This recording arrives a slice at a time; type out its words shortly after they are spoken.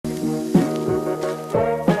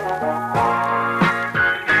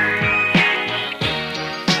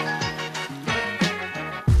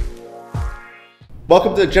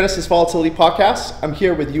Welcome to the Genesis Volatility Podcast. I'm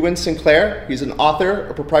here with Euan Sinclair. He's an author,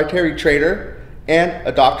 a proprietary trader, and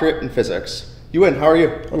a doctorate in physics. Euan, how are you?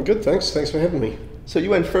 I'm good, thanks. Thanks for having me. So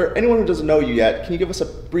Euan, for anyone who doesn't know you yet, can you give us a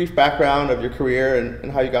brief background of your career and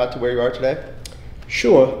how you got to where you are today?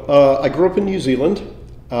 Sure. I grew up in New Zealand.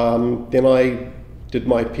 Then I did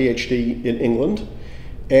my PhD in England.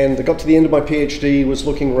 And I got to the end of my PhD, was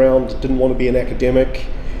looking around, didn't want to be an academic,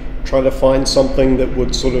 trying to find something that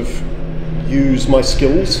would sort of use my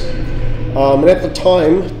skills. And at the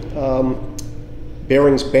time,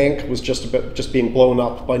 Barings Bank was just being blown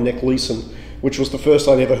up by Nick Leeson, which was the first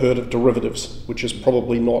I'd ever heard of derivatives, which is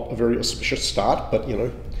probably not a very auspicious start, but you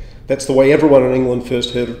know, that's the way everyone in England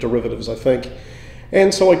first heard of derivatives, I think.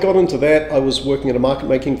 And so I got into that. I was working at a market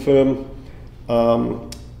making firm.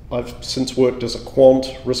 I've since worked as a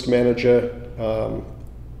quant, risk manager,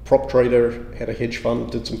 prop trader, had a hedge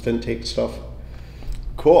fund, did some fintech stuff.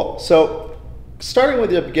 Cool. So starting with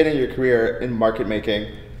the beginning of your career in market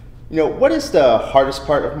making, what is the hardest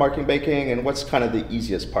part of market making and what's kind of the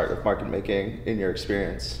easiest part of market making in your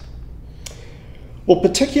experience? Well,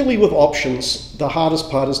 particularly with options, the hardest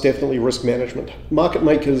part is definitely risk management. Market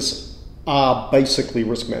makers are basically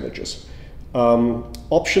risk managers.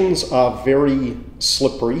 Options are very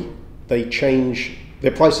slippery.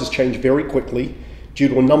 Their prices change very quickly due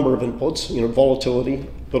to a number of inputs, volatility,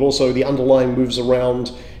 but also the underlying moves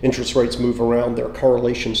around, interest rates move around, there are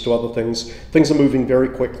correlations to other things. Things are moving very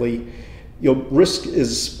quickly. Your risk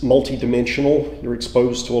is multidimensional. You're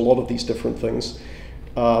exposed to a lot of these different things.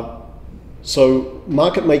 So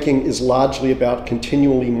market making is largely about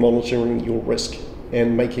continually monitoring your risk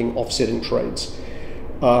and making offsetting trades.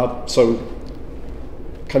 So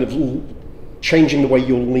kind of changing the way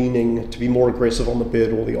you're leaning to be more aggressive on the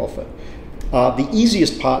bid or the offer. The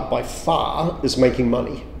easiest part by far is making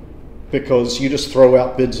money, because you just throw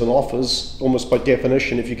out bids and offers. Almost by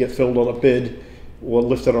definition, if you get filled on a bid or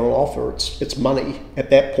lifted on an offer, it's money at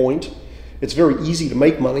that point. It's very easy to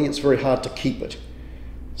make money, it's very hard to keep it.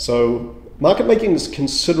 So market making is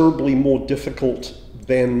considerably more difficult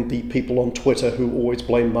than the people on Twitter who always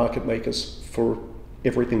blame market makers for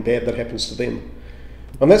everything bad that happens to them.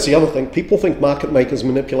 And that's the other thing. People think market makers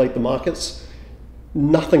manipulate the markets.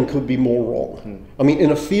 Nothing could be more wrong. I mean,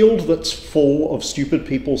 in a field that's full of stupid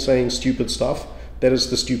people saying stupid stuff, that is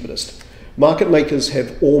the stupidest. Market makers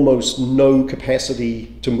have almost no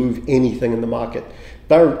capacity to move anything in the market.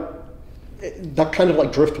 They're kind of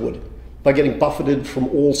like driftwood. They're getting buffeted from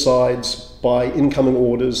all sides by incoming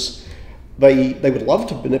orders. They would love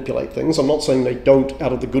to manipulate things. I'm not saying they don't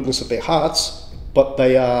out of the goodness of their hearts, but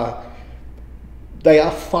they are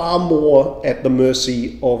far more at the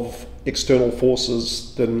mercy of external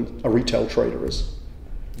forces than a retail trader is.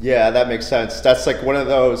 Yeah, that makes sense. That's like one of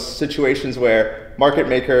those situations where market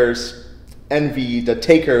makers envy the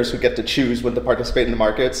takers who get to choose when to participate in the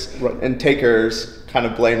markets, right, and takers kind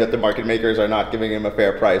of blame that the market makers are not giving them a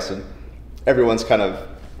fair price, and everyone's kind of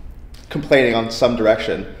complaining on some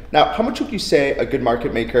direction. Now, how much would you say a good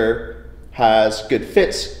market maker has good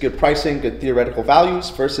fits, good pricing, good theoretical values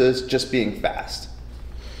versus just being fast?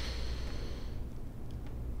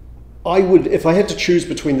 If I had to choose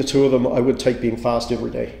between the two of them, I would take being fast every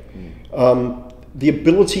day. The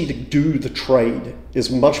ability to do the trade is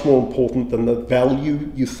much more important than the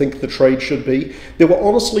value you think the trade should be. There were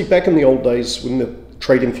honestly, back in the old days when the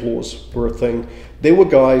trading floors were a thing, there were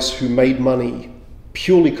guys who made money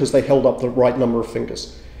purely because they held up the right number of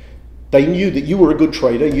fingers. They knew that you were a good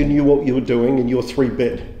trader, you knew what you were doing, and you were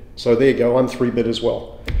 3-bid. So there you go, I'm 3-bid as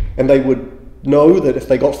well. And they would know that if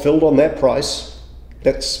they got filled on that price,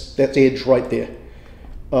 that's edge right there.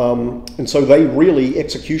 And so they really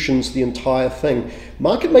executions the entire thing.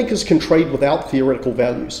 Market makers can trade without theoretical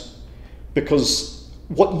values, because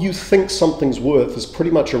what you think something's worth is pretty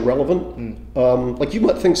much irrelevant. Like you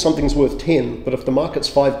might think something's worth 10, but if the market's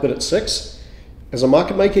 5-bid at 6, as a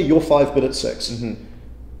market maker, you're 5-bid at 6.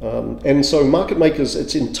 And so market makers,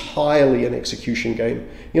 it's entirely an execution game.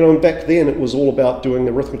 And back then it was all about doing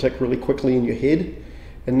arithmetic really quickly in your head,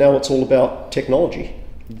 and now it's all about technology.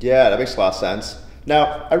 Yeah, that makes a lot of sense.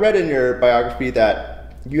 Now, I read in your biography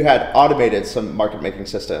that you had automated some market making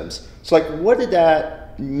systems. So what did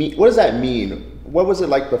that mean? What does that mean? What was it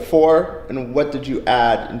like before, and what did you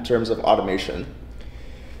add in terms of automation?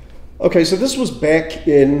 Okay, so this was back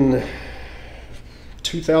in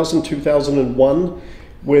 2000, 2001,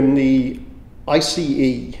 when the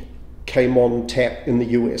ICE came on tap in the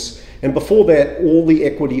US. And before that, all the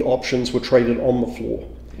equity options were traded on the floor.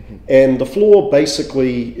 And the floor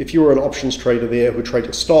basically, if you were an options trader there who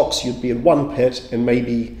traded stocks, you'd be in one pit and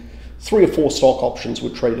maybe 3 or 4 stock options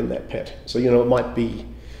would trade in that pit. So, it might be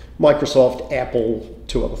Microsoft, Apple,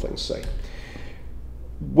 two other things, say.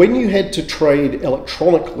 When you had to trade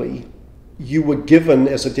electronically, you were given,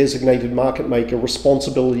 as a designated market maker,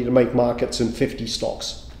 responsibility to make markets in 50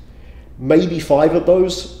 stocks. Maybe 5 of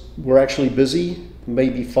those were actually busy,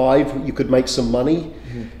 maybe 5 you could make some money,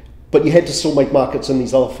 but you had to still make markets in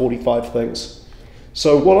these other 45 things.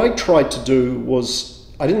 So what I tried to do was,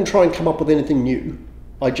 I didn't try and come up with anything new.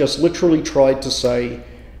 I just literally tried to say,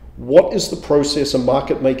 what is the process a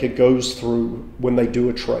market maker goes through when they do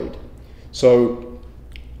a trade? So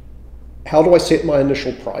how do I set my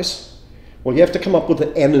initial price? Well, you have to come up with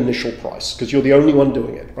an initial price because you're the only one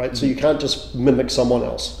doing it, right? So you can't just mimic someone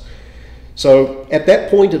else. So at that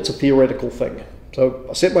point, it's a theoretical thing. So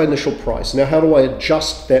I set my initial price. Now, how do I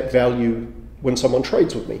adjust that value when someone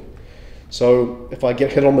trades with me? So if I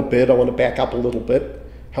get hit on the bid, I want to back up a little bit.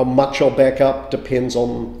 How much I'll back up depends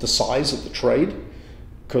on the size of the trade,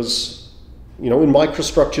 because in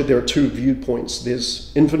microstructure, there are 2 viewpoints.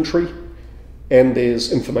 There's inventory and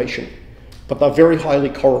there's information, but they're very highly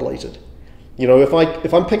correlated.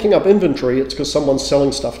 If I'm picking up inventory, it's because someone's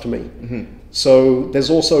selling stuff to me. So there's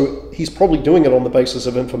also, he's probably doing it on the basis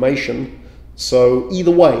of information. So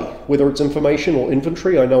either way, whether it's information or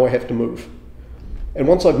inventory, I know I have to move. And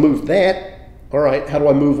once I've moved that, all right, how do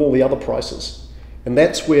I move all the other prices? And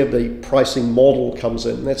that's where the pricing model comes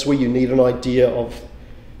in. That's where you need an idea of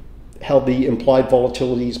how the implied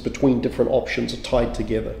volatilities between different options are tied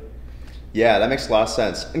together. Yeah, that makes a lot of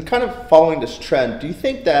sense. And kind of following this trend, do you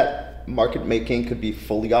think that market making could be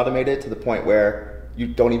fully automated to the point where you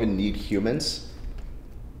don't even need humans?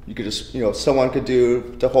 You could just, someone could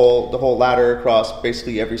do the whole ladder across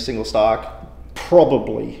basically every single stock?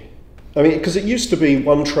 Probably. I mean, because it used to be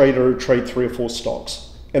one trader would trade 3 or 4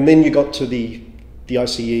 stocks. And then you got to the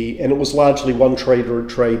ICE, and it was largely one trader would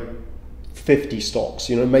trade 50 stocks.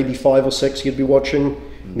 Maybe 5 or 6 you'd be watching.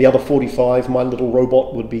 The other 45, my little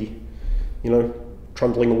robot would be,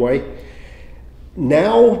 trundling away.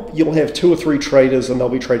 Now you'll have 2 or 3 traders and they'll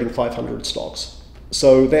be trading 500 stocks.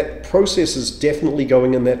 So that process is definitely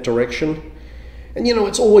going in that direction. And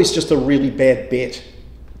it's always just a really bad bet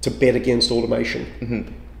to bet against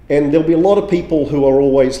automation. And there'll be a lot of people who are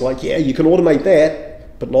always like, yeah, you can automate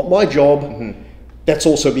that, but not my job. That's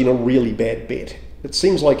also been a really bad bet. It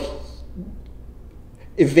seems like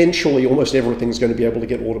eventually almost everything's going to be able to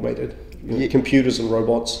get automated. Computers and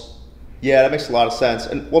robots. Yeah, that makes a lot of sense.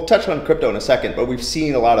 And we'll touch on crypto in a second, but we've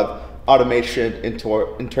seen a lot of automation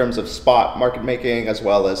in terms of spot market making, as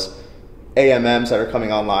well as AMMs that are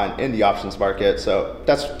coming online in the options market. So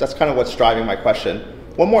that's kind of what's driving my question.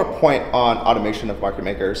 One more point on automation of market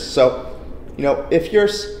makers. So, if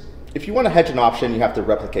you want to hedge an option, you have to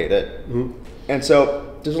replicate it. And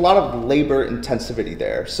so there's a lot of labor intensivity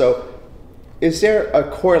there. So is there a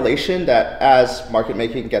correlation that as market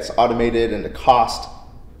making gets automated and the cost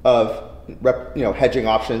of hedging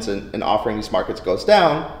options and offering these markets goes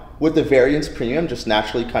down, would the variance premium just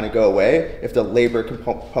naturally kind of go away if the labor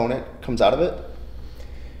component comes out of it?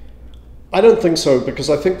 I don't think so, because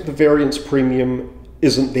I think the variance premium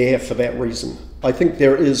isn't there for that reason. I think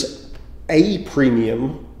there is a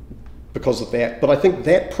premium because of that, but I think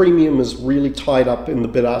that premium is really tied up in the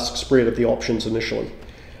bid-ask spread of the options initially.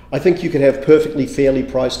 I think you could have perfectly fairly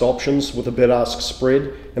priced options with a bid-ask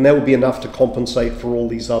spread, and that would be enough to compensate for all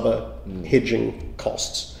these other hedging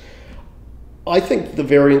costs. I think the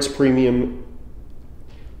variance premium,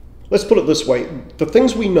 let's put it this way, the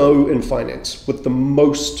things we know in finance with the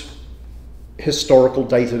most historical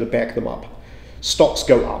data to back them up, stocks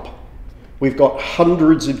go up. We've got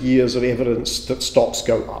hundreds of years of evidence that stocks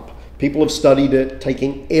go up. People have studied it,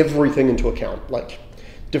 taking everything into account, like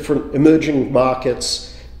different emerging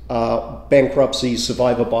markets, bankruptcies,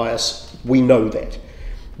 survivor bias. We know that.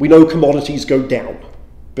 We know commodities go down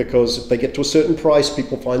because if they get to a certain price,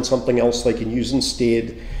 people find something else they can use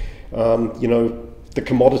instead. The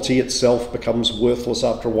commodity itself becomes worthless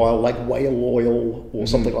after a while, like whale oil or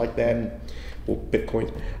something like that, or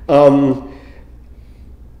Bitcoin.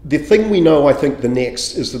 The thing we know, I think, the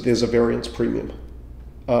next is that there's a variance premium.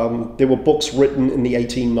 There were books written in the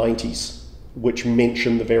 1890s which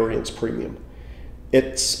mention the variance premium.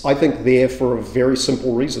 It's, I think, there for a very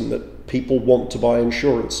simple reason, that people want to buy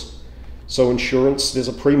insurance. So insurance, there's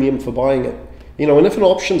a premium for buying it. And if an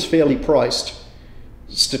option's fairly priced,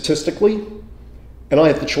 statistically, and I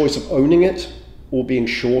have the choice of owning it or being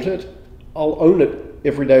shorted, I'll own it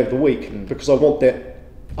every day of the week because I want that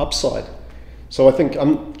upside. So I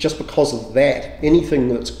think just because of that, anything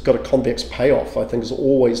that's got a convex payoff, I think is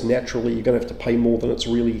always naturally, you're going to have to pay more than it's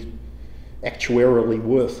really actuarially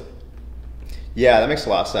worth. Yeah, that makes a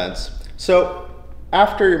lot of sense. So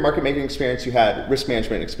after your market making experience, you had risk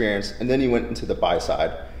management experience, and then you went into the buy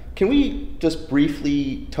side. Can we just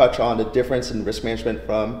briefly touch on the difference in risk management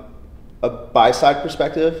from a buy side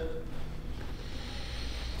perspective?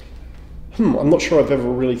 I'm not sure I've ever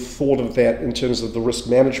really thought of that in terms of the risk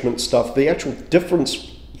management stuff. The actual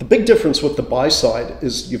difference, the big difference with the buy side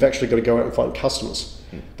is you've actually got to go out and find customers.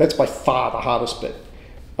 That's by far the hardest bit.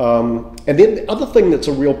 And then the other thing that's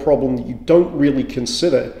a real problem that you don't really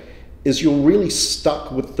consider is you're really stuck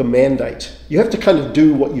with the mandate. You have to kind of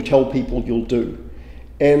do what you tell people you'll do.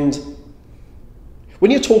 And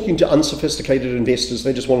when you're talking to unsophisticated investors,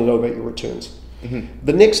 they just want to know about your returns.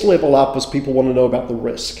 The next level up is people want to know about the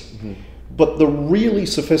risk. But the really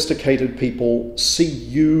sophisticated people see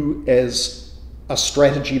you as a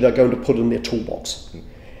strategy they're going to put in their toolbox.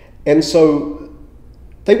 And so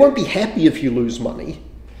they won't be happy if you lose money,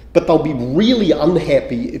 but they'll be really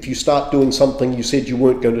unhappy if you start doing something you said you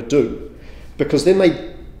weren't going to do, because then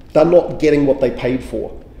they're not getting what they paid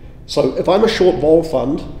for. So if I'm a short vol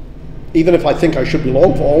fund, even if I think I should be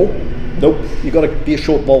long vol, nope, you've got to be a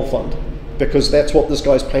short vol fund, because that's what this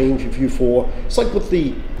guy's paying you for. It's like with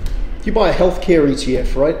if you buy a healthcare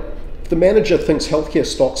ETF, right? If the manager thinks healthcare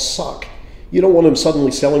stocks suck, you don't want him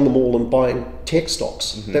suddenly selling them all and buying tech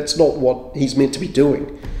stocks. That's not what he's meant to be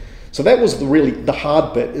doing. So that was really the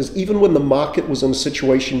hard bit, is even when the market was in a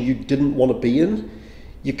situation you didn't want to be in,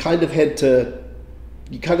 you kind of had to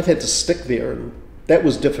stick there, and that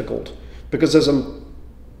was difficult. Because if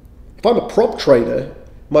I'm a prop trader,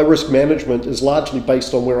 my risk management is largely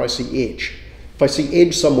based on where I see edge. If I see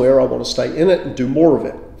edge somewhere, I want to stay in it and do more of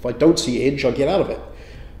it. If I don't see edge, I get out of it.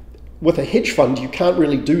 With a hedge fund, you can't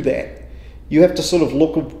really do that. You have to sort of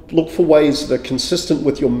look for ways that are consistent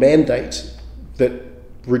with your mandate that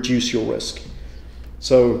reduce your risk.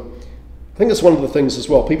 So I think that's one of the things as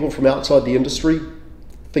well. People from outside the industry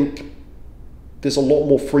think there's a lot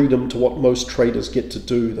more freedom to what most traders get to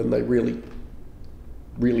do than they really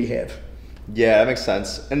have. Yeah, that makes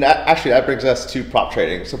sense. And that brings us to prop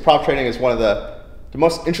trading. So prop trading is one of the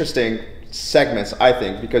most interesting segments, I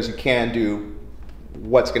think, because you can do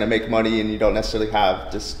what's going to make money, and you don't necessarily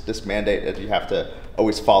have this mandate that you have to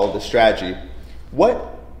always follow the strategy.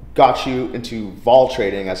 What got you into vol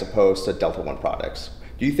trading as opposed to Delta One products?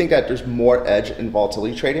 Do you think that there's more edge in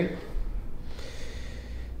volatility trading?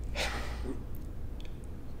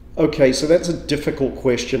 Okay, so that's a difficult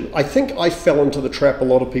question. I think I fell into the trap a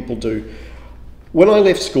lot of people do. When I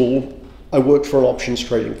left school, I worked for an options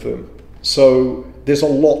trading firm. So there's a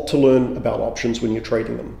lot to learn about options when you're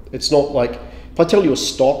trading them. It's not like, if I tell you a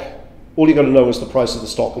stock, all you got to know is the price of the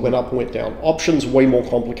stock. It went up and went down. Options way more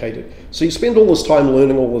complicated. So you spend all this time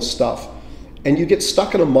learning all this stuff, and you get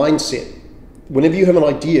stuck in a mindset. Whenever you have an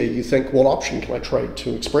idea, you think, what option can I trade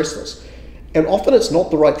to express this? And often it's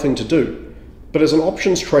not the right thing to do. But as an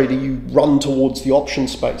options trader, you run towards the option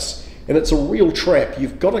space, and it's a real trap.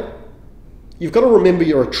 You've got to remember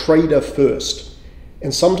you're a trader first.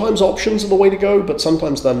 And sometimes options are the way to go, but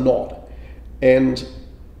sometimes they're not. And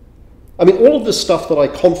I mean, all of this stuff that I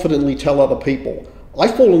confidently tell other people, I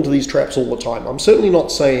fall into these traps all the time. I'm certainly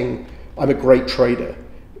not saying I'm a great trader,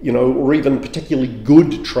 or even particularly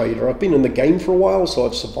good trader. I've been in the game for a while, so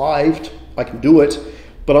I've survived. I can do it.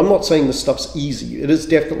 But I'm not saying this stuff's easy. It is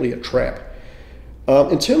definitely a trap.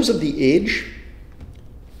 In terms of the edge,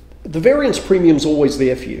 the variance premium's always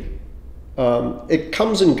there for you. It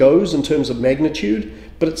comes and goes in terms of magnitude,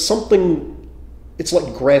 but it's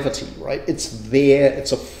like gravity, right? It's there,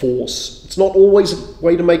 it's a force. It's not always a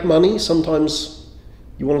way to make money. Sometimes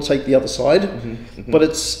you want to take the other side, but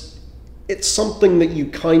it's something that you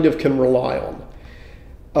kind of can rely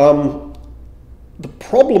on. The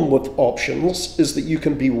problem with options is that you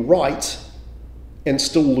can be right and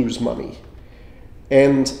still lose money.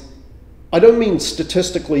 And I don't mean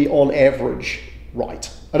statistically on average right.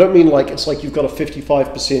 I don't mean like it's like you've got a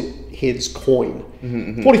 55% heads coin.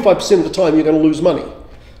 45% of the time you're going to lose money.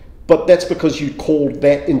 But that's because you called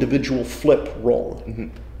that individual flip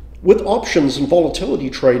wrong. With options and volatility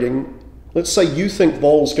trading, let's say you think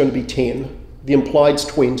vol's going to be 10, the implied's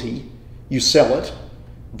 20, you sell it,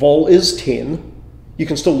 vol is 10, you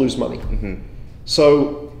can still lose money.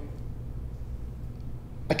 So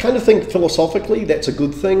I kind of think philosophically that's a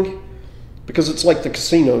good thing, because it's like the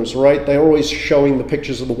casinos, right? They're always showing the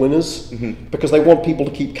pictures of the winners because they want people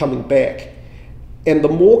to keep coming back. And the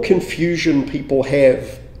more confusion people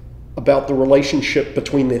have about the relationship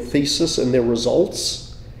between their thesis and their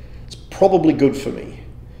results, it's probably good for me,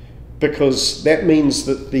 because that means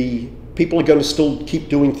that the people are going to still keep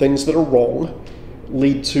doing things that are wrong,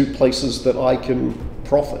 lead to places that I can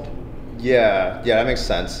profit. Yeah, that makes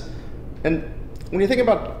sense. And when you think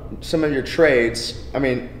about some of your trades, I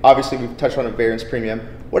mean, obviously we've touched on a variance premium.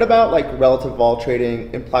 What about like relative vol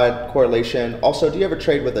trading, implied correlation? Also, do you ever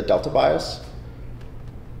trade with a delta bias?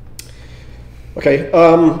 Okay,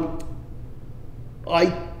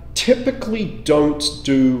 I typically don't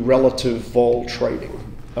do relative vol trading.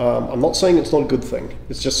 I'm not saying it's not a good thing.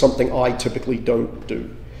 It's just something I typically don't do.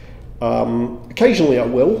 Occasionally I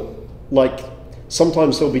will. Like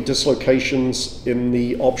sometimes there'll be dislocations in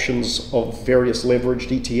the options of various leveraged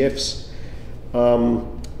ETFs.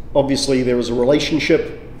 Obviously there is a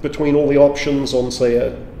relationship between all the options on, say,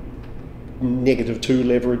 a -2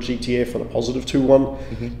 leveraged ETF and a +2 one.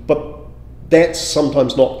 But that's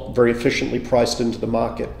sometimes not very efficiently priced into the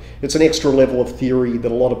market. It's an extra level of theory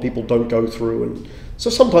that a lot of people don't go through, and so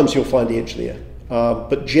sometimes you'll find edge there.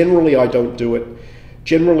 But generally I don't do it.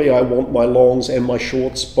 Generally I want my longs and my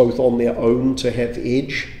shorts both on their own to have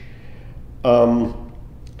edge. I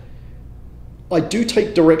do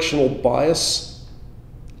take directional bias.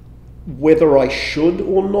 Whether I should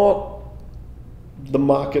or not, the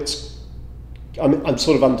market's, I'm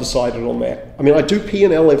sort of undecided on that. I mean, I do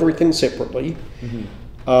P&L everything separately.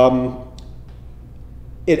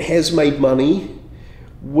 It has made money.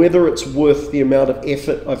 Whether it's worth the amount of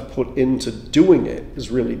effort I've put into doing it is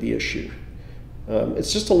really the issue.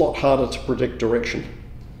 It's just a lot harder to predict direction.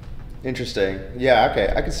 Interesting. Yeah,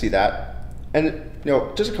 okay, I can see that. And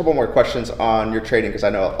just a couple more questions on your trading, because I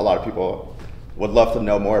know a lot of people would love to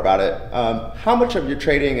know more about it. How much of your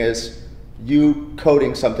trading is you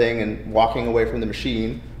coding something and walking away from the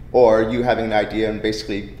machine, or you having an idea and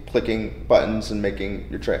basically clicking buttons and making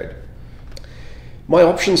your trade? My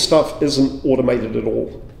option stuff isn't automated at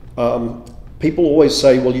all. People always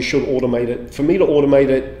say, well, you should automate it. For me to automate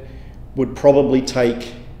it would probably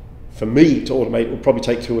take,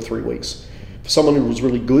 2 or 3 weeks. For someone who was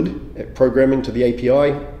really good at programming to the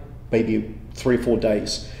API, maybe 3 or 4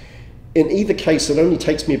 days. In either case, it only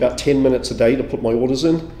takes me about 10 minutes a day to put my orders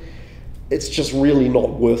in. It's just really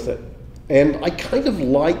not worth it. And I kind of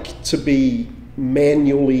like to be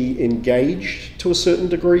manually engaged to a certain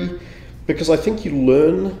degree, because I think you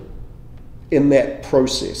learn in that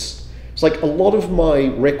process. It's like a lot of my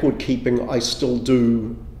record keeping I still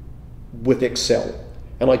do with Excel.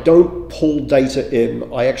 And I don't pull data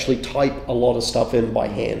in, I actually type a lot of stuff in by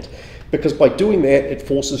hand. Because by doing that, it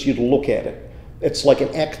forces you to look at it. It's like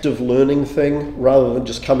an active learning thing rather than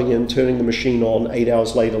just coming in, turning the machine on, 8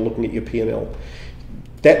 hours later looking at your P&L.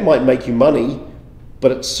 That might make you money,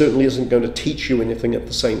 but it certainly isn't going to teach you anything at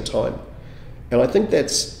the same time. And I think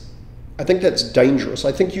that's dangerous.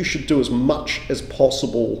 I think you should do as much as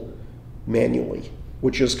possible manually,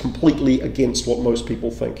 which is completely against what most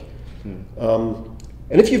people think.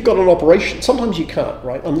 And if you've got an operation, sometimes you can't,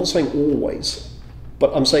 right? I'm not saying always,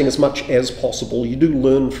 but I'm saying as much as possible. You do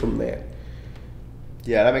learn from that.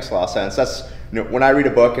 Yeah, that makes a lot of sense. That's, when I read a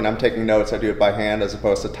book and I'm taking notes, I do it by hand as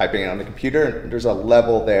opposed to typing it on the computer. There's a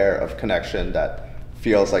level there of connection that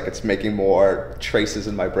feels like it's making more traces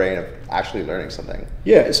in my brain of actually learning something.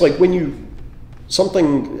 Yeah, it's like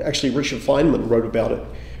actually Richard Feynman wrote about it.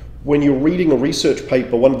 When you're reading a research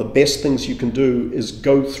paper, one of the best things you can do is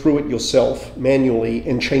go through it yourself manually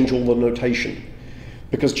and change all the notation.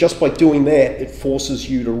 Because just by doing that, it forces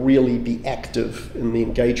you to really be active in the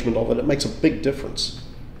engagement of it. It makes a big difference.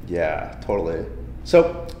 Yeah, totally.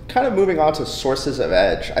 So kind of moving on to sources of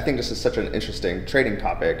edge, I think this is such an interesting trading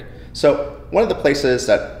topic. So one of the places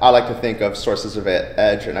that I like to think of sources of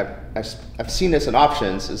edge, and I've seen this in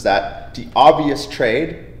options, is that the obvious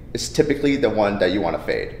trade is typically the one that you want to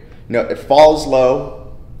fade. It falls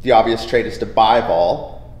low, the obvious trade is to buy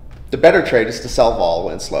vol. The better trade is to sell vol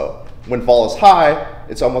when it's low. When vol is high,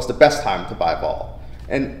 it's almost the best time to buy vol.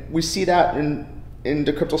 And we see that in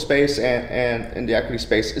the crypto space and in the equity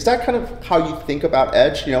space. Is that kind of how you think about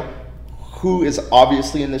edge? Who is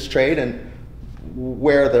obviously in this trade and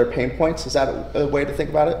where are their pain points? Is that a way to think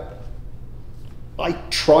about it? I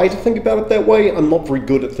try to think about it that way. I'm not very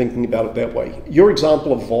good at thinking about it that way. Your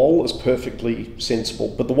example of vol is perfectly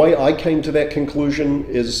sensible, but the way I came to that conclusion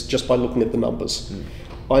is just by looking at the numbers.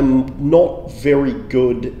 I'm not very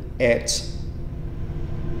good at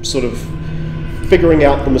sort of figuring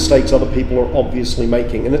out the mistakes other people are obviously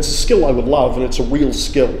making. And it's a skill I would love, and it's a real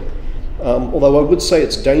skill. Although I would say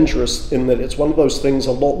it's dangerous in that it's one of those things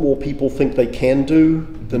a lot more people think they can do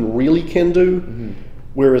than really can do.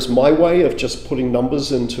 Whereas my way of just putting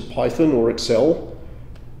numbers into Python or Excel,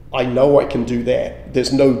 I know I can do that.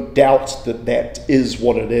 There's no doubt that that is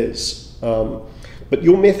what it is. But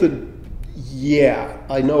your method, yeah,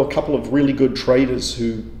 I know a couple of really good traders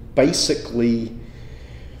who basically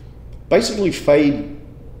fade,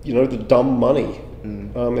 the dumb money.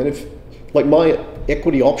 And if like my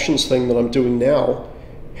equity options thing that I'm doing now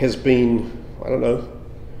has been, I don't know,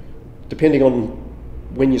 depending on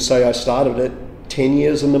when you say I started it, 10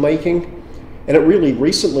 years in the making. And it really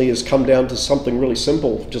recently has come down to something really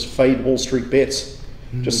simple, just fade Wall Street bets,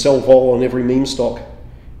 just sell vol on every meme stock.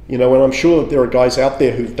 You know, and I'm sure there are guys out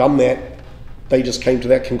there who've done that. They just came to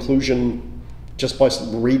that conclusion just by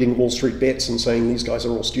reading Wall Street bets and saying these guys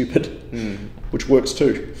are all stupid, which works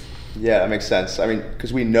too. Yeah, that makes sense. I mean,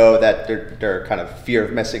 because we know that they're kind of fear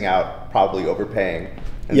of missing out, probably overpaying,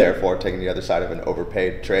 and therefore taking the other side of an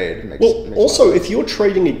overpaid trade. Makes also, if you're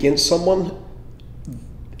trading against someone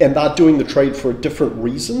and they're doing the trade for a different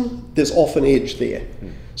reason, there's often edge there.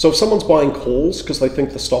 So if someone's buying calls because they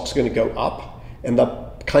think the stock's going to go up and they're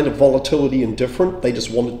kind of volatility indifferent, they just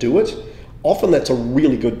want to do it, often that's a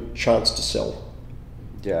really good chance to sell.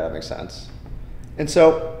 Yeah, that makes sense. And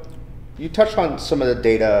so you touched on some of the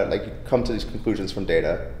data, like you come to these conclusions from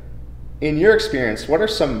data. In your experience, what are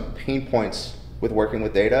some pain points with working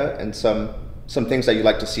with data and some things that you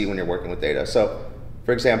like to see when you're working with data? So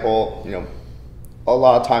for example, you know, a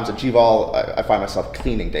lot of times at GVol, I find myself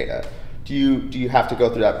cleaning data. Do you have to go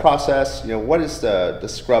through that process? You know, what is the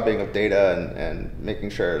scrubbing of data and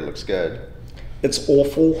making sure it looks good? It's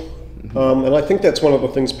awful. And I think that's one of the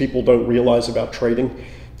things people don't realize about trading.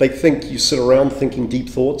 They think you sit around thinking deep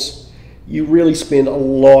thoughts. You really spend a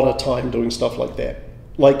lot of time doing stuff like that.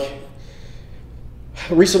 Like,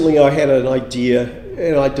 recently I had an idea,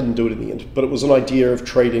 and I didn't do it in the end, but it was an idea of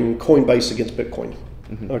trading Coinbase against Bitcoin.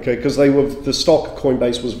 Okay, because the stock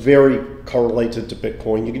Coinbase was very correlated to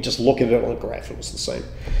Bitcoin. You could just look at it on a graph; it was the same.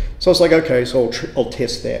 So I was like, okay, so I'll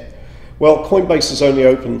test that. Well, Coinbase is only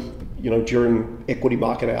open, you know, during equity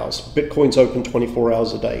market hours. Bitcoin's open 24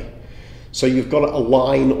 hours a day. So you've got to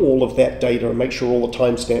align all of that data and make sure all the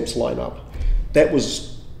timestamps line up. That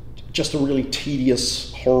was just a really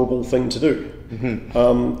tedious, horrible thing to do.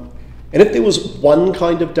 And if there was one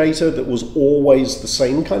kind of data that was always the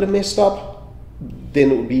same kind of messed up, then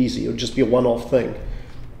it would be easy. It would just be a one-off thing.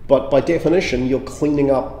 But by definition, you're cleaning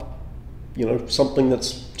up, you know, something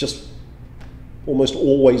that's just almost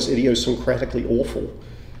always idiosyncratically awful.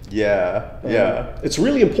 Yeah. It's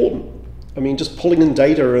really important. I mean, just pulling in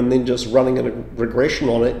data and then just running a regression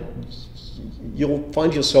on it, you'll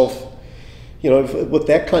find yourself, you know, with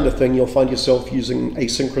that kind of thing, you'll find yourself using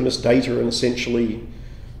asynchronous data and essentially,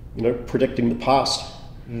 you know, predicting the past.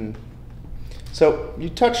 So you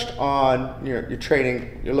touched on your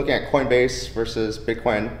trading, you're looking at Coinbase versus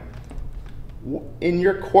Bitcoin. In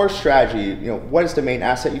your core strategy, you know, what is the main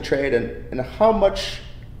asset you trade and how much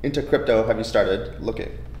into crypto have you started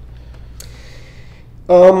looking?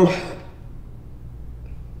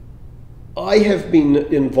 I have been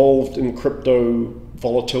involved in crypto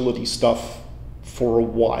volatility stuff for a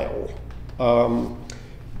while,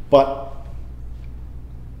 but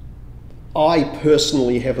I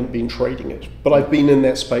personally haven't been trading it, but I've been in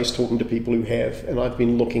that space talking to people who have, and I've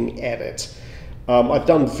been looking at it. I've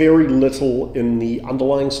done very little in the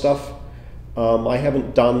underlying stuff. I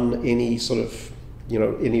haven't done any sort of, you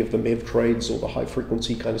know, any of the MEV trades or the high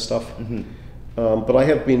frequency kind of stuff. But I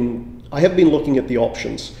have been looking at the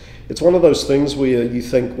options. It's one of those things where you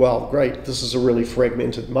think, well, great, this is a really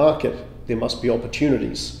fragmented market. There must be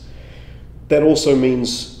opportunities. That also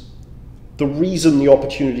means the reason the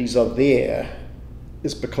opportunities are there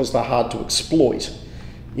is because they're hard to exploit.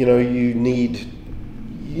 You know, you need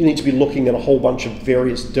to be looking at a whole bunch of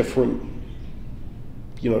various different,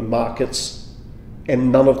 you know, markets,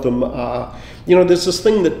 and none of them are, you know, there's this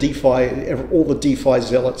thing that DeFi, all the DeFi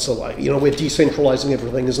zealots are like, you know, we're decentralizing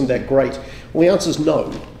everything, isn't that great? Well, the answer is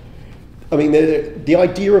no. I mean, the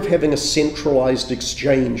idea of having a centralized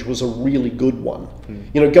exchange was a really good one.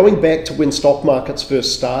 You know, going back to when stock markets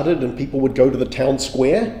first started and people would go to the town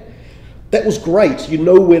square, that was great. You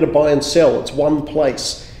know where to buy and sell. It's one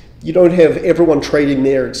place. You don't have everyone trading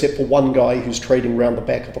there except for one guy who's trading around the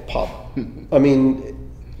back of a pub. I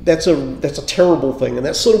mean, that's a terrible thing, and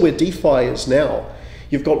that's sort of where DeFi is now.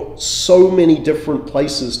 You've got so many different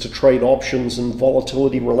places to trade options and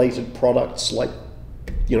volatility-related products like,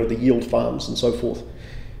 you know, the yield farms and so forth.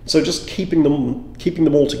 So just keeping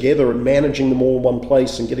them all together and managing them all in one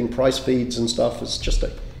place and getting price feeds and stuff is just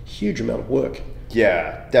a huge amount of work.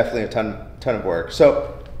 Yeah, definitely a ton of work.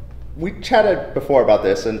 So we chatted before about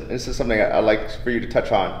this, and this is something I'd like for you to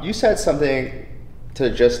touch on. You said something to the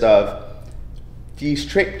gist of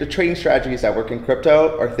the trading strategies that work in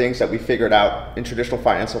crypto are things that we figured out in traditional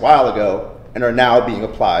finance a while ago and are now being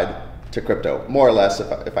applied to crypto, more or less,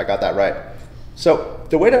 if I got that right. So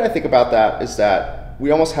the way that I think about that is that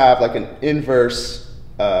we almost have like an inverse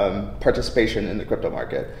participation in the crypto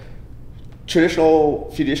market.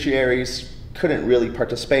 traditional fiduciaries couldn't really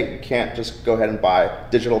participate. You can't just go ahead and buy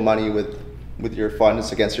digital money with your fund.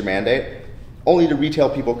 It's against your mandate. Only the retail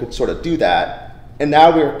people could sort of do that. And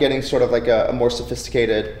now we're getting sort of like a more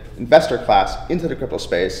sophisticated investor class into the crypto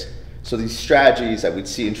space. So these strategies that we'd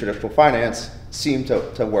see in traditional finance seem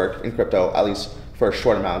to work in crypto, at least for a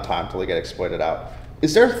short amount of time till they get exploited out.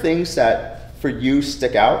 Is there things that for you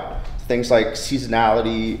stick out? Things like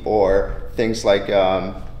seasonality or things like,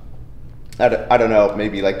 I don't know,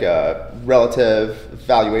 maybe like relative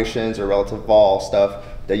valuations or relative vol stuff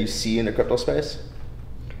that you see in the crypto space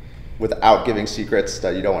without giving secrets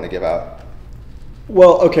that you don't want to give out?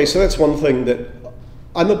 Well, okay, so that's one thing that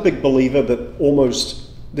I'm a big believer that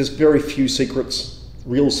there's very few secrets,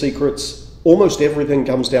 real secrets. Almost everything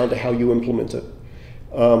comes down to how you implement it.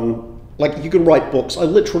 Like you can write books. I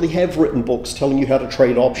literally have written books telling you how to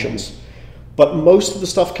trade options. But most of the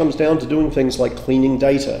stuff comes down to doing things like cleaning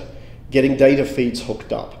data, getting data feeds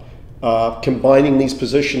hooked up, combining these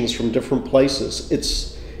positions from different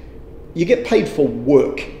places. You get paid for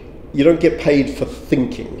work. You don't get paid for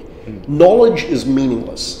thinking. Knowledge is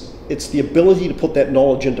meaningless. It's the ability to put that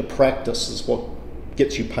knowledge into practice is what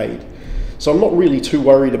gets you paid. So I'm not really too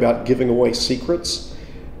worried about giving away secrets.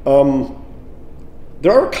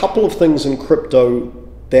 There are a couple of things in crypto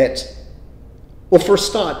that, well, for a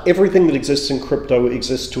start, everything that exists in crypto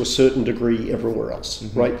exists to a certain degree everywhere else,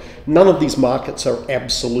 right? None of these markets are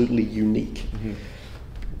absolutely unique.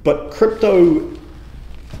 But crypto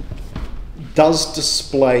does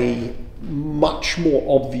display much more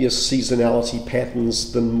obvious seasonality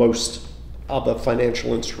patterns than most other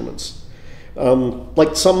financial instruments.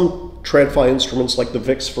 Like some TradFi instruments, like the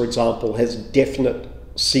VIX, for example, has definite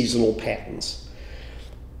seasonal patterns.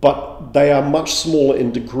 But they are much smaller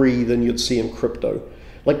in degree than you'd see in crypto.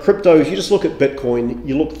 Like crypto, if you just look at Bitcoin,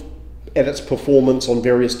 you look at its performance on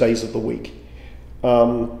various days of the week.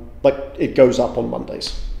 Like it goes up on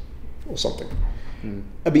Mondays or something.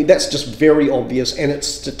 I mean, that's just very obvious and it's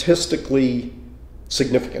statistically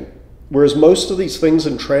significant. Whereas most of these things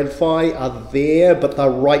in TradFi are there, but they're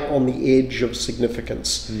right on the edge of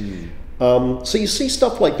significance. So you see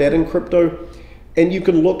stuff like that in crypto, and you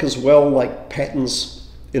can look as well like patterns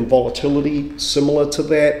in volatility similar to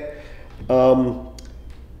that.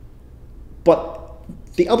 But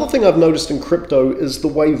the other thing I've noticed in crypto is the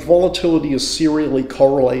way volatility is serially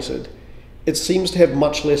correlated. It seems to have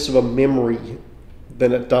much less of a memory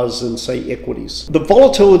than it does in, say, equities. The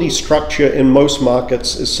volatility structure in most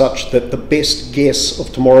markets is such that the best guess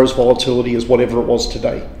of tomorrow's volatility is whatever it was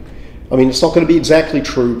today. I mean, it's not going to be exactly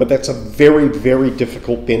true, but that's a very, very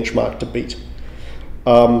difficult benchmark to beat.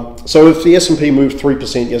 So if the S&P moved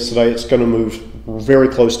 3% yesterday, it's going to move very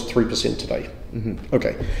close to 3% today.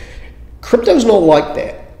 Okay. Crypto's not like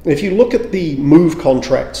that. If you look at the move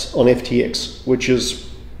contracts on FTX, which is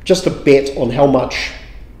just a bet on how much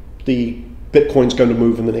the Bitcoin's going to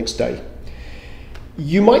move in the next day,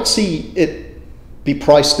 you might see it be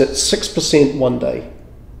priced at 6% one day.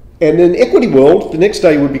 And in equity world, the next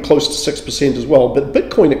day would be close to 6% as well. But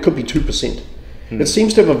Bitcoin, it could be 2%. It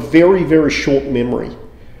seems to have a very, very short memory.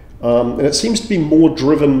 And it seems to be more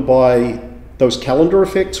driven by those calendar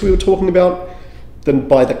effects we were talking about than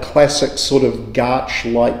by the classic sort of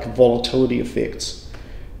Garch-like volatility effects.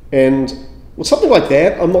 And with something like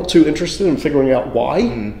that, I'm not too interested in figuring out why.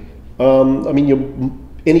 I mean,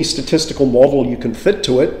 any statistical model you can fit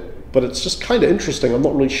to it, but it's just kind of interesting. I'm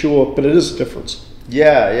not really sure, but it is a difference.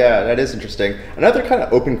 Yeah, that is interesting. Another kind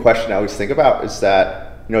of open question I always think about is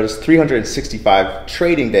that, you know, there's 365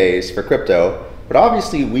 trading days for crypto, but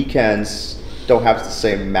obviously weekends don't have the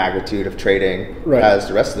same magnitude of trading as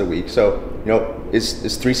the rest of the week. So, you know, is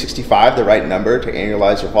 365 the right number to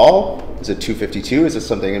annualize your vol? Is it 252? Is it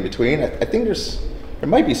something in between? I think there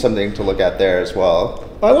might be something to look at there as well.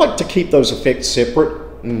 I like to keep those effects separate.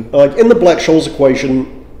 Like in the Black-Scholes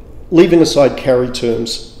equation, leaving aside carry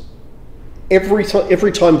terms, every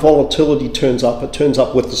time volatility turns up, it turns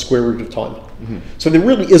up with the square root of time. So there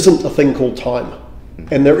really isn't a thing called time,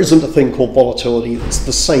 and there isn't a thing called volatility. It's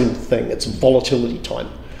the same thing. It's volatility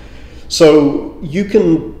time. So you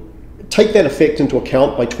can take that effect into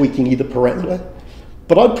account by tweaking either parameter.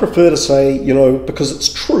 But I'd prefer to say, you know, because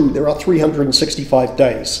it's true, there are 365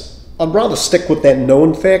 days. I'd rather stick with that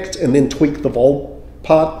known fact and then tweak the vol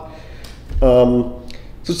part. So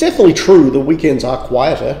it's definitely true the weekends are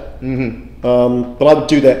quieter. But I would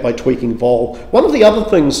do that by tweaking vol. One of the other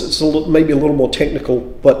things, it's maybe a little more technical,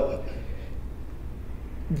 but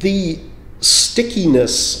the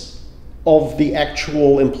stickiness of the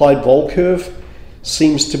actual implied vol curve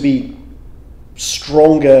seems to be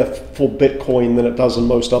stronger for Bitcoin than it does in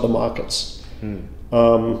most other markets.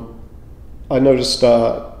 I noticed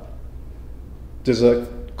there's a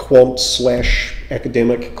quant /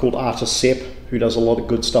 academic called Artis Sepp who does a lot of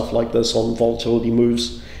good stuff like this on volatility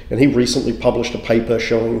moves, and he recently published a paper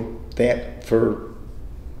showing that for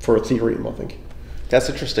Ethereum, I think. That's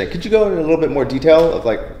interesting. Could you go into a little bit more detail of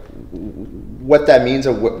like what that means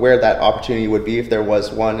or where that opportunity would be if there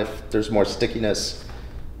was one, if there's more stickiness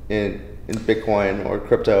in Bitcoin or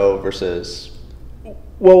crypto versus?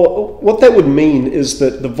 Well, what that would mean is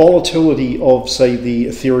that the volatility of, say, the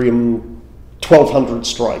Ethereum 1200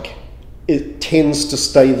 strike, it tends to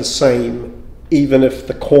stay the same even if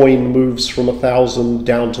the coin moves from 1,000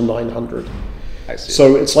 down to 900. I see.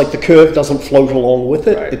 So it's like the curve doesn't float along with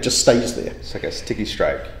it, Right. it just stays there. It's like a sticky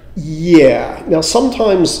strike. Yeah. Now,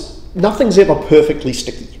 sometimes nothing's ever perfectly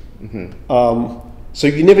sticky. So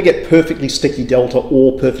you never get perfectly sticky delta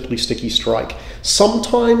or perfectly sticky strike.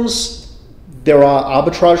 Sometimes there are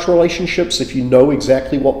arbitrage relationships if you know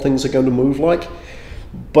exactly what things are going to move like.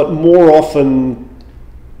 But more often,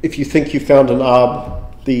 if you think you found an arb,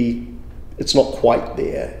 it's not quite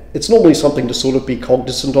there. It's normally something to sort of be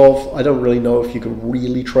cognizant of. I don't really know if you can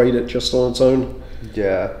really trade it just on its own.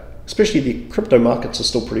 Yeah. Especially the crypto markets are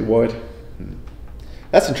still pretty wide.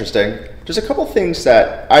 That's interesting. There's a couple things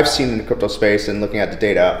that I've seen in the crypto space and looking at the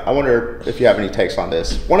data. I wonder if you have any takes on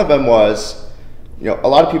this. One of them was, a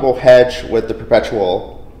lot of people hedge with the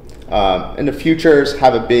perpetual, and the futures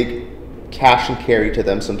have a big cash and carry to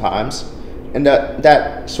them sometimes. And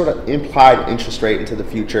that sort of implied interest rate into the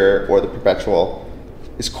future or the perpetual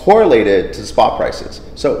is correlated to the spot prices.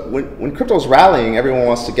 So when crypto's rallying, everyone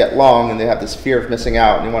wants to get long and they have this fear of missing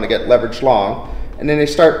out and they want to get leveraged long. And then they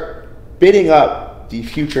start bidding up the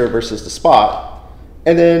future versus the spot.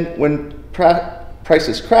 And then when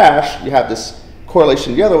prices crash, you have this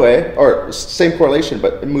correlation the other way, or same correlation,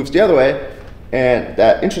 but it moves the other way. And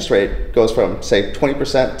that interest rate goes from, say,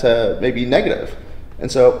 20% to maybe negative.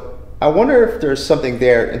 And so I wonder if there's something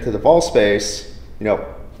there into the vol space.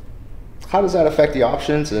 How does that affect the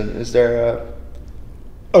options, and is there a...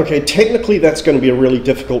 Okay, technically that's going to be a really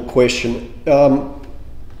difficult question.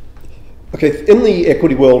 Okay, in the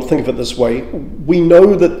equity world, think of it this way. We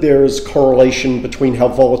know that there is correlation between how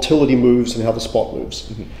volatility moves and how the spot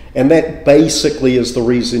moves. And that basically is the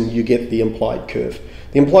reason you get the implied curve.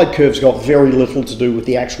 The implied curve's got very little to do with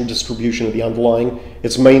the actual distribution of the underlying.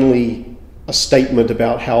 It's mainly a statement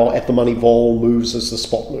about how at-the-money vol moves as the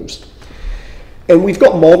spot moves. And we've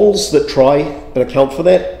got models that try and account for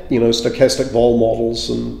that, stochastic vol models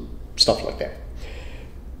and stuff like that.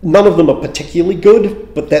 None of them are particularly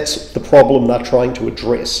good, but that's the problem they're trying to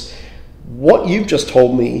address. What you've just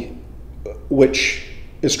told me, which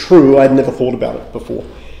is true, I'd never thought about it before,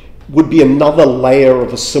 would be another layer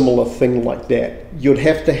of a similar thing like that. You'd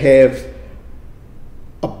have to have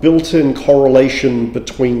a built-in correlation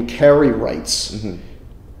between carry rates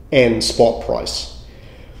and spot price.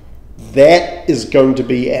 That is going to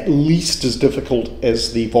be at least as difficult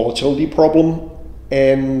as the volatility problem,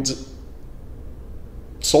 and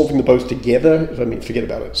solving them both together, forget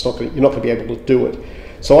about it. You're not going to be able to do it.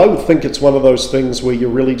 So I would think it's one of those things where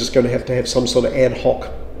you're really just going to have some sort of ad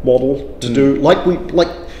hoc model to do. Like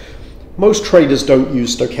most traders don't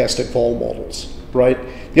use stochastic vol models, right?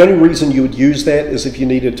 The only reason you would use that is if you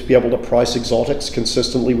needed to be able to price exotics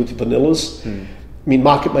consistently with vanillas.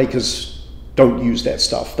 Market makers don't use that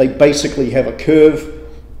stuff. They basically have a curve.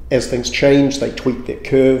 As things change, they tweak their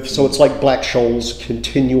curve. So it's like Black-Scholes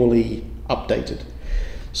continually updated.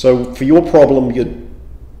 So for your problem, you'd,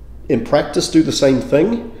 in practice, do the same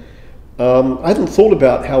thing. I hadn't thought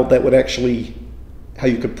about how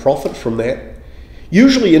you could profit from that.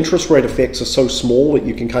 Usually interest rate effects are so small that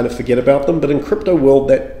you can kind of forget about them, but in crypto world,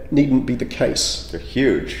 that needn't be the case. They're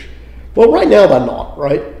huge. Well, right now they're not,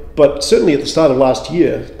 right? But certainly at the start of last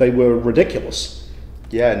year, they were ridiculous.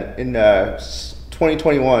 Yeah, in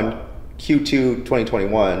 2021, Q2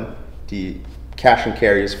 2021, the cash and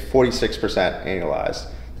carry is 46% annualized.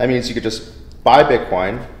 That means you could just buy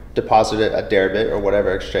Bitcoin, deposit it at Derivs or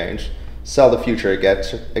whatever exchange, sell the future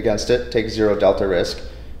against it, take zero delta risk,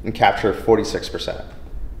 and capture 46%.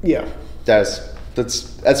 Yeah.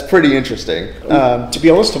 That's pretty interesting. To be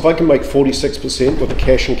honest, if I can make 46% with a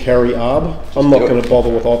cash and carry arb, I'm not going to bother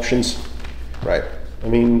with options. Right.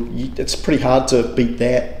 It's pretty hard to beat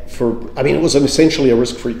that it was essentially a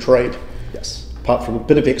risk-free trade. Yes. Apart from a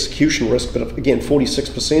bit of execution risk, but again,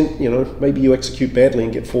 46%, maybe you execute badly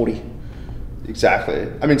and get 40. Exactly.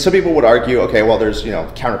 Some people would argue, okay, well, there's,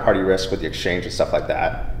 counterparty risk with the exchange and stuff like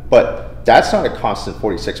that, but that's not a constant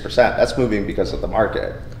 46%. That's moving because of the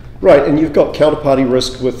market. Right, and you've got counterparty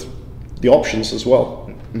risk with the options as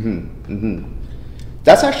well.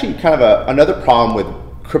 That's actually kind of another problem with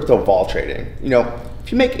crypto vol trading.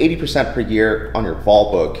 If you make 80% per year on your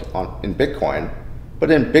vol book in Bitcoin, but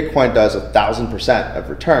then Bitcoin does 1,000% of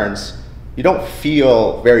returns, you don't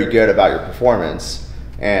feel very good about your performance,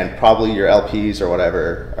 and probably your LPs or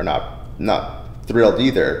whatever are not thrilled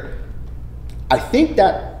either. I think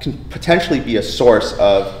that can potentially be a source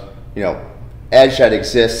of edge that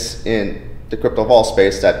exists in the crypto vol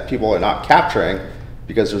space that people are not capturing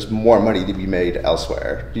because there's more money to be made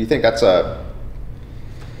elsewhere. Do you think that's a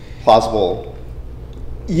plausible?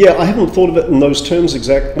 Yeah, I haven't thought of it in those terms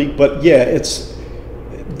exactly, but yeah,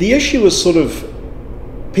 the issue is sort of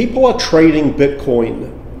people are trading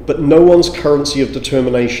Bitcoin, but no one's currency of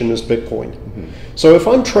determination is Bitcoin. Mm-hmm. So if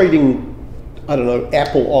I'm trading, I don't know,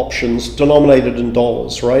 Apple options denominated in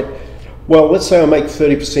dollars, right? Well, let's say I make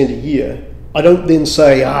 30% a year. I don't then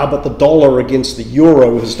say, but the dollar against the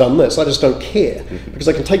euro has done this. I just don't care because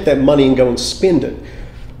I can take that money and go and spend it.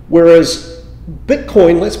 Whereas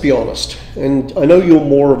Bitcoin, let's be honest, and I know you're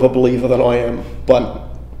more of a believer than I am, but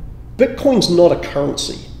Bitcoin's not a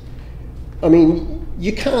currency. I mean,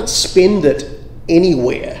 you can't spend it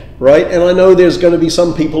anywhere, right? And I know there's going to be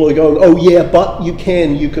some people who are going, oh yeah, but you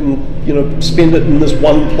can spend it in this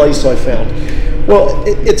one place I found. Well,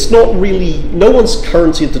 it's not really, no one's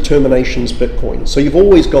currency of determination is Bitcoin, so you've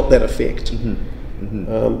always got that effect. Mm-hmm.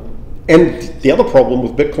 Mm-hmm. And the other problem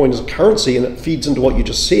with Bitcoin as a currency, and it feeds into what you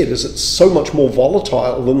just said, is it's so much more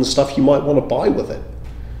volatile than the stuff you might want to buy with it.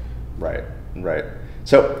 Right.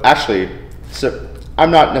 So actually, I'm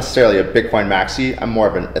not necessarily a Bitcoin maxi, I'm more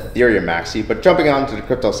of an Ethereum maxi, but jumping onto the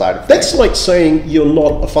crypto side of things. That's like saying you're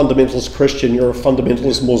not a fundamentalist Christian, you're a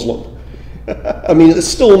fundamentalist Muslim. I mean, you're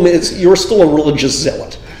still a religious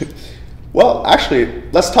zealot. Well, actually,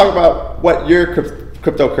 let's talk about what your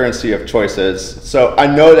cryptocurrency of choice is. So I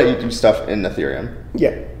know that you do stuff in Ethereum.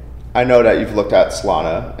 Yeah. I know that you've looked at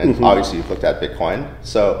Solana, and obviously you've looked at Bitcoin.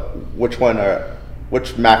 So which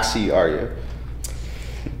maxi are you?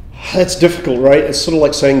 That's difficult, right? It's sort of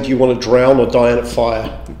like saying, do you want to drown or die in a fire?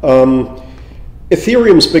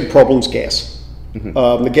 Ethereum's big problem is gas.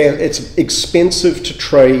 Mm-hmm. It's expensive to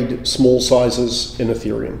trade small sizes in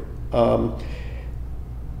Ethereum.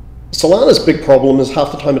 Solana's big problem is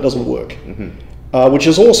half the time it doesn't work, which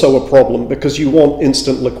is also a problem because you want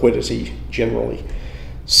instant liquidity generally.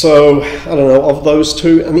 So I don't know, of those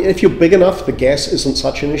two, I mean, if you're big enough, the gas isn't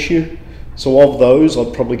such an issue. So of those,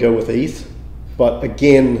 I'd probably go with ETH. But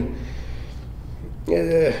again,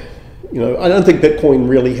 I don't think Bitcoin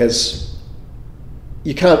really has.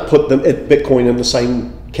 You can't put Bitcoin in the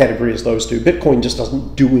same category as those two. Bitcoin just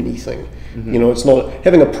doesn't do anything. Mm-hmm. It's not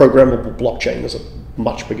having a programmable blockchain is a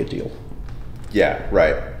much bigger deal. Yeah,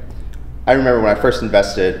 right. I remember when I first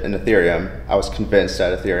invested in Ethereum, I was convinced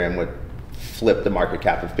that Ethereum would flip the market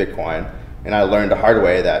cap of Bitcoin, and I learned the hard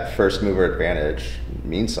way that first mover advantage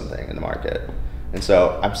means something in the market. And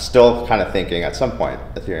so I'm still kind of thinking at some point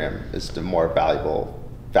Ethereum is the more valuable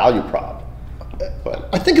value prop. But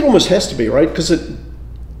I think it almost has to be, right? Because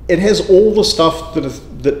it has all the stuff that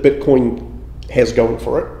Bitcoin has going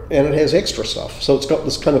for it, and it has extra stuff. So it's got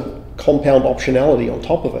this kind of compound optionality on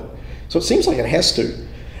top of it. So it seems like it has to.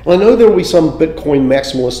 And I know there will be some Bitcoin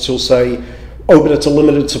maximalists who'll say, oh, but it's a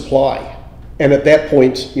limited supply. And at that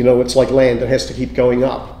point, it's like land, it has to keep going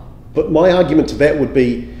up. But my argument to that would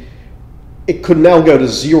be, it could now go to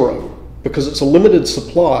zero because it's a limited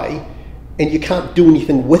supply and you can't do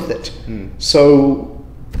anything with it. So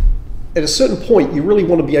at a certain point, you really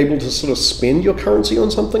want to be able to sort of spend your currency on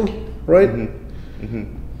something, right? Mm-hmm.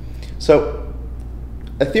 Mm-hmm. So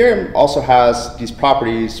Ethereum also has these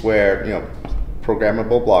properties where,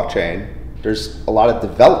 programmable blockchain, there's a lot of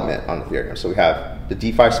development on Ethereum. So we have the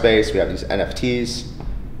DeFi space, we have these NFTs.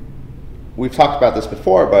 We've talked about this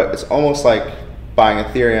before, but it's almost like buying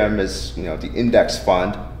Ethereum is, the index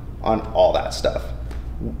fund on all that stuff.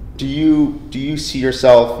 Do you see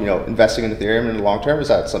yourself, investing in Ethereum in the long term? Is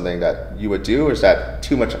that something that you would do, or is that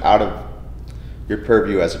too much out of your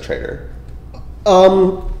purview as a trader?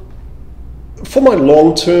 For my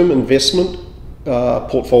long-term investment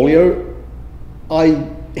portfolio, I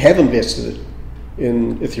have invested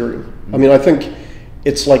in Ethereum. I mean, I think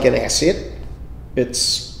it's like an asset.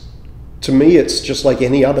 To me, it's just like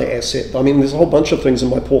any other asset. I mean, there's a whole bunch of things in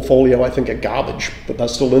my portfolio I think are garbage, but they're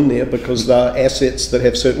still in there because they're assets that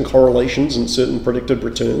have certain correlations and certain predicted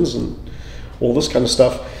returns and all this kind of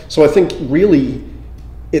stuff. So I think really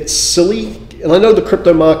it's silly. And I know the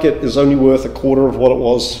crypto market is only worth a quarter of what it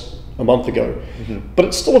was a month ago, but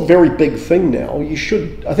it's still a very big thing now.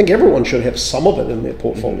 I think everyone should have some of it in their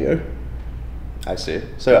portfolio. I see.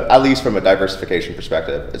 So at least from a diversification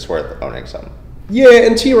perspective, it's worth owning some. Yeah,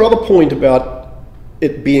 and to your other point about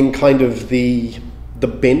it being kind of the the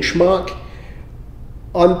benchmark,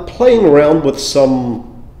 I'm playing around with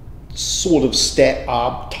some sort of stat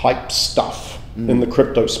arb type stuff in the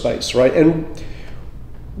crypto space, right? And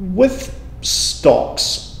with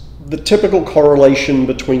stocks, the typical correlation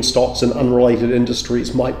between stocks and unrelated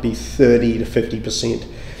industries might be 30 to 50%.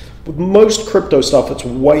 With most crypto stuff, it's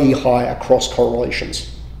way higher cross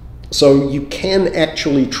correlations. So you can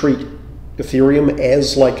actually treat Ethereum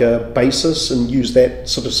as like a basis and use that,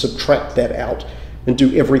 sort of subtract that out and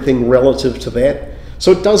do everything relative to that.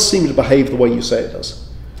 So it does seem to behave the way you say it does.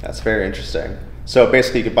 That's very interesting. So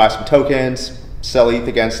basically you could buy some tokens, sell ETH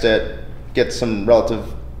against it, get some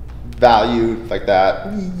relative value like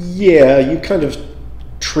that. Yeah, you kind of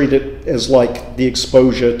treat it as like the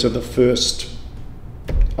exposure to the first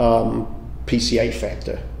PCA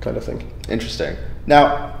factor kind of thing. Interesting.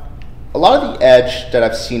 Now, a lot of the edge that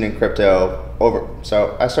I've seen in crypto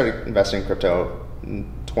so I started investing in crypto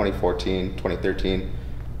in 2014, 2013.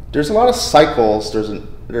 There's a lot of cycles.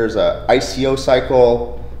 There's a ICO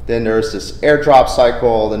cycle, then there's this airdrop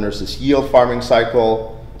cycle, then there's this yield farming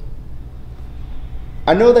cycle.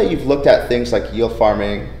 I know that you've looked at things like yield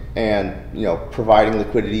farming and providing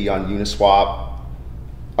liquidity on Uniswap.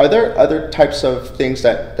 Are there other types of things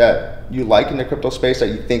that you like in the crypto space that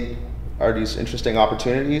you think are these interesting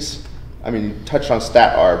opportunities? I mean, you touched on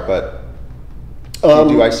stat arb, but do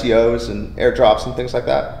you do ICOs and airdrops and things like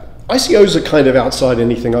that? ICOs are kind of outside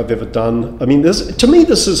anything I've ever done. I mean, to me,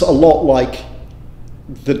 this is a lot like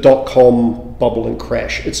the dot-com bubble and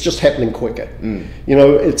crash. It's just happening quicker.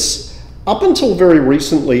 It's up until very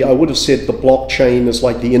recently, I would have said the blockchain is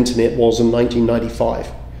like the internet was in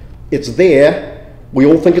 1995. It's there. We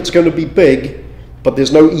all think it's going to be big, but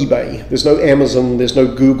there's no eBay, there's no Amazon, there's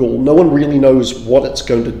no Google. No one really knows what it's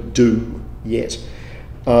going to do yet.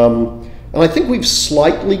 And I think we've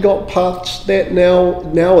slightly got past that now.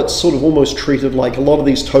 Now it's sort of almost treated like a lot of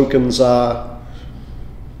these tokens are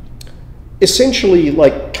essentially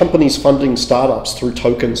like companies funding startups through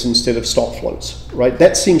tokens instead of stock floats, right?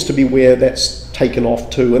 That seems to be where that's taken off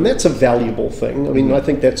too, and that's a valuable thing. I mean, I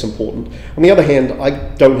think that's important. On the other hand, I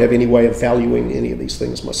don't have any way of valuing any of these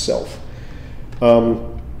things myself.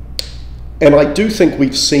 And I do think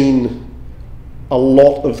we've seen a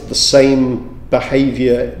lot of the same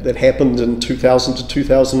behavior that happened in 2000 to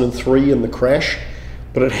 2003 in the crash,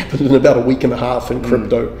 but it happened in about a week and a half in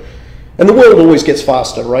crypto. And the world always gets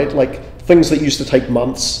faster, right? Like things that used to take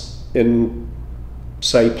months in,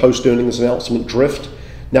 say, post-earnings announcement drift,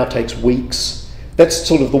 now takes weeks. That's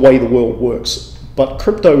sort of the way the world works. But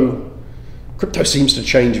crypto seems to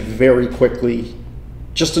change very quickly,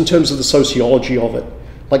 just in terms of the sociology of it.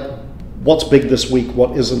 Like, what's big this week,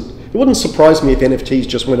 what isn't. It wouldn't surprise me if NFTs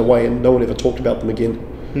just went away and no one ever talked about them again.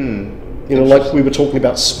 Like we were talking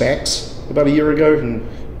about SPACs about a year ago.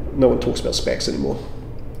 No one talks about SPACs anymore.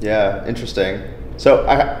 Yeah, interesting. So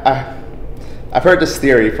I've heard this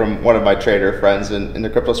theory from one of my trader friends in the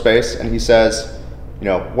crypto space, and he says,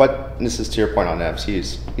 and this is to your point on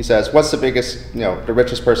NFTs, he says, what's the biggest, the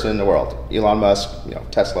richest person in the world? Elon Musk,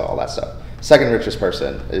 Tesla, all that stuff. Second richest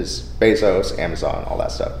person is Bezos, Amazon, all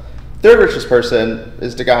that stuff. Third richest person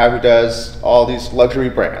is the guy who does all these luxury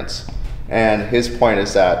brands. And his point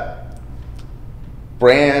is that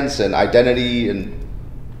brands and identity and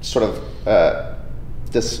sort of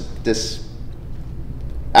this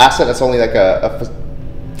asset that's only like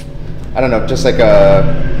I don't know, just like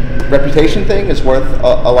a reputation thing is worth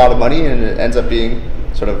a lot of money, and it ends up being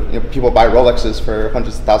sort of, people buy Rolexes for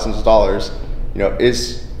hundreds of thousands of dollars.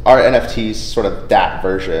 Are NFTs sort of that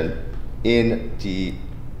version in the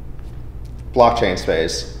blockchain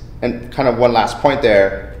space? And kind of one last point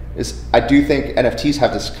there is, I do think NFTs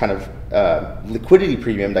have this kind of liquidity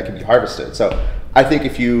premium that can be harvested. So I think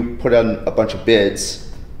if you put on a bunch of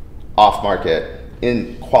bids off market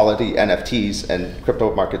in quality NFTs and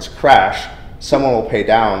crypto markets crash, someone will pay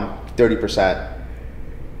down 30%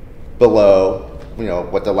 below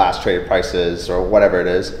what the last traded price is or whatever it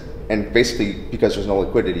is. And basically, because there's no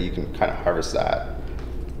liquidity, you can kind of harvest that.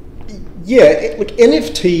 Yeah, look,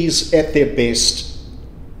 NFTs at their best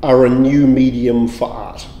are a new medium for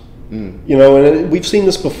art. And we've seen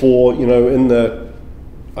this before, in the,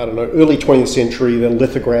 early 20th century, then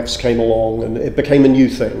lithographs came along and it became a new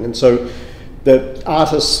thing. And so the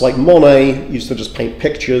artists like Monet used to just paint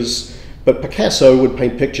pictures, but Picasso would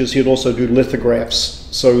paint pictures, he'd also do lithographs.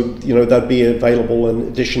 So, they'd be available in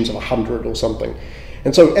editions of 100 or something.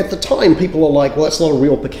 And so at the time, people are like, well, that's not a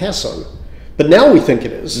real Picasso. But now we think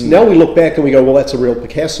it is. Now we look back and we go, well, that's a real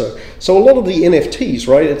Picasso. So a lot of the NFTs,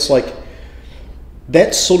 right, it's like,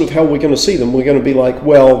 that's sort of how we're going to see them. We're going to be like,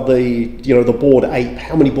 well, the Bored Ape,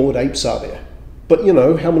 how many Bored Apes are there? but you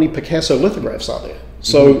know, how many Picasso lithographs are there?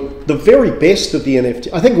 So the very best of the NFT,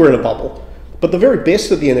 I think we're in a bubble, but the very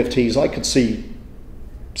best of the NFTs I could see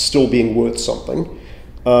still being worth something.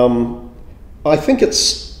 I think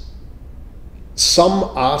it's some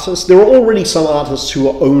artists, there are already some artists who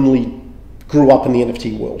are only grew up in the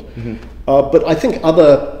NFT world. But I think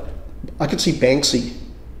I could see Banksy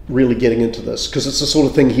really getting into this, because it's the sort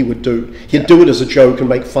of thing he would do. He'd do it as a joke and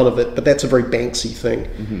make fun of it, but that's a very Banksy thing.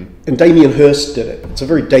 And Damien Hirst did it. It's a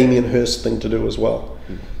very Damien Hirst thing to do as well.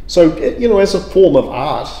 So, you know, as a form of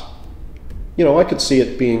art, you know, I could see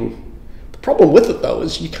it being... The problem with it, though,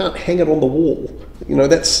 is you can't hang it on the wall. You know,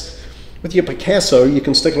 that's... With your Picasso, you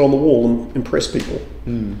can stick it on the wall and impress people.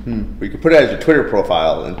 But you could put it as your Twitter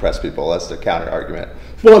profile and impress people. That's the counter argument.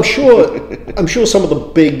 Well, I'm sure some of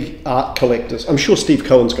the big art collectors, I'm sure Steve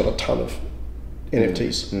Cohen's got a ton of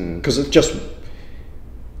NFTs, because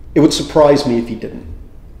it would surprise me if he didn't.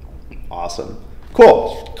 Awesome.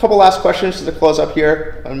 Cool. A couple last questions to close up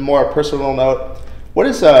here on a more personal note. What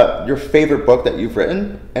is your favorite book that you've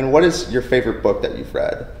written, and what is your favorite book that you've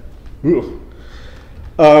read?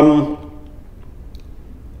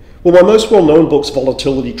 Well, my most well-known book's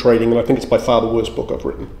Volatility Trading, and I think it's by far the worst book I've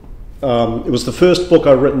written. It was the first book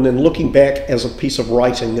I've written, and looking back as a piece of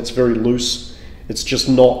writing, it's very loose. It's just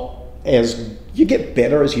not as... You get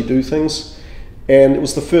better as you do things, and it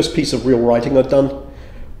was the first piece of real writing I'd done.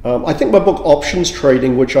 I think my book Options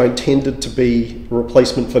Trading, which I intended to be a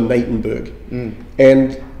replacement for Natenberg,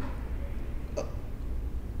 and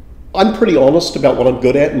I'm pretty honest about what I'm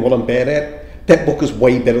good at and what I'm bad at. That book is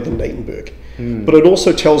way better than Natenberg. But it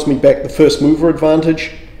also tells me back the first mover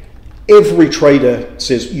advantage. Every trader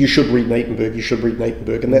says, you should read Natenberg, you should read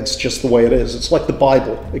Natenberg, and that's just the way it is. It's like the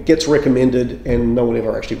Bible. It gets recommended and no one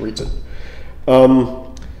ever actually reads it.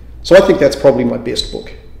 So I think that's probably my best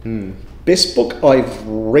book. Best book I've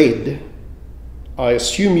read, I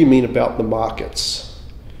assume you mean about the markets.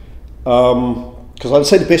 Because I'd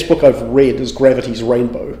say the best book I've read is Gravity's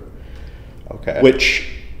Rainbow, which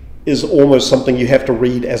is almost something you have to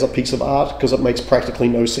read as a piece of art, because it makes practically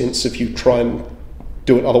no sense if you try and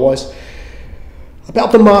do it otherwise.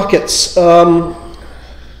 About the markets, you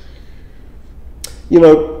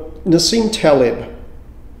know, Nassim Taleb,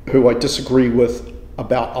 who I disagree with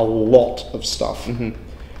about a lot of stuff.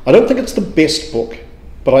 I don't think it's the best book,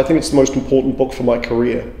 but I think it's the most important book for my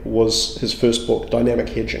career, was his first book, Dynamic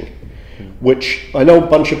Hedging, which I know a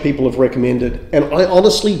bunch of people have recommended, and I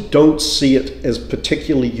honestly don't see it as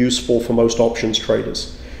particularly useful for most options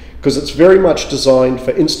traders, because it's very much designed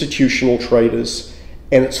for institutional traders,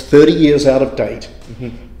 and it's 30 years out of date.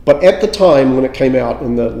 But at the time when it came out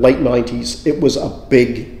in the late 90s, it was a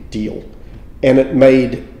big deal, and it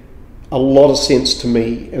made a lot of sense to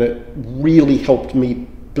me, and it really helped me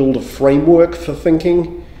build a framework for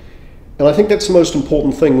thinking. And I think that's the most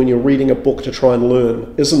important thing when you're reading a book to try and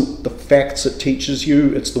learn, isn't the facts it teaches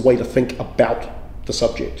you, it's the way to think about the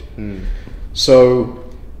subject. So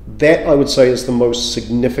that, I would say, is the most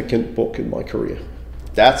significant book in my career.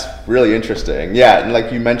 That's really interesting. Yeah, and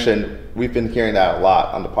like you mentioned, we've been hearing that a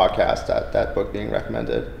lot on the podcast, that book being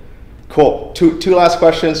recommended. Cool. Two last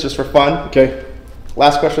questions just for fun. Okay.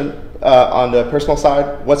 Last question on the personal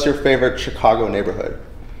side. What's your favorite Chicago neighborhood?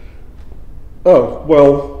 Oh,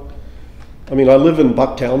 well, I mean, I live in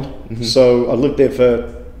Bucktown, so I lived there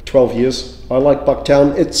for 12 years. I like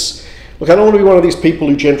Bucktown. Look, I don't want to be one of these people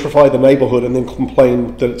who gentrify the neighborhood and then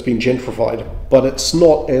complain that it's been gentrified, but it's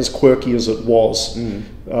not as quirky as it was.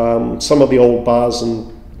 Some of the old bars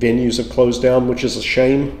and venues have closed down, which is a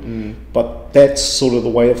shame, but that's sort of the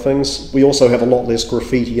way of things. We also have a lot less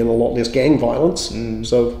graffiti and a lot less gang violence,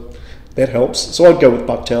 so that helps. So I'd go with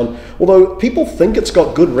Bucktown. Although people think it's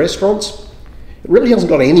got good restaurants, it really hasn't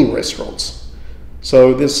got any restaurants.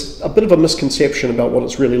 So there's a bit of a misconception about what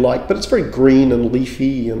it's really like, but it's very green and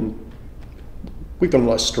leafy, and we've got a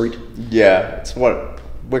nice street. Yeah, it's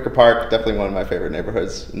Wicker Park, definitely one of my favorite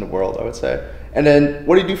neighborhoods in the world, I would say. And then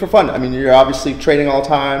what do you do for fun? I mean, you're obviously trading all the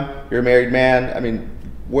time, you're a married man. I mean,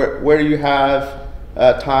 where do you have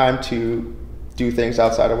time to do things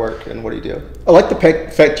outside of work, and what do you do? I like the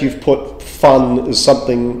fact you've put fun as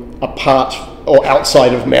something apart or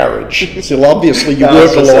outside of marriage. So obviously you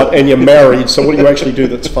work a lot and you're married, so what do you actually do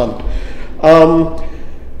that's fun?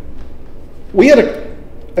 We had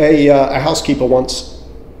a housekeeper once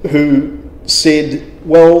who said,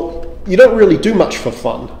 well, you don't really do much for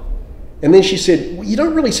fun. And then she said, well, you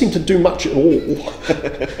don't really seem to do much at all.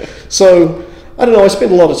 So, I don't know, I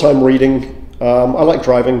spend a lot of time reading. I like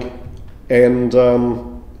driving, and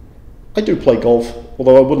I do play golf,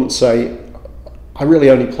 although I wouldn't say, I really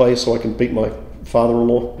only play so I can beat my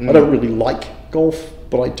father-in-law. I don't really like golf,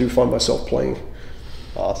 but I do find myself playing.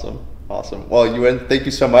 Awesome. Awesome. Well, Euan, thank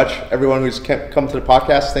you so much. Everyone who's come to the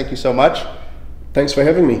podcast, thank you so much. Thanks for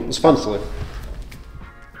having me. It was fun. Absolutely.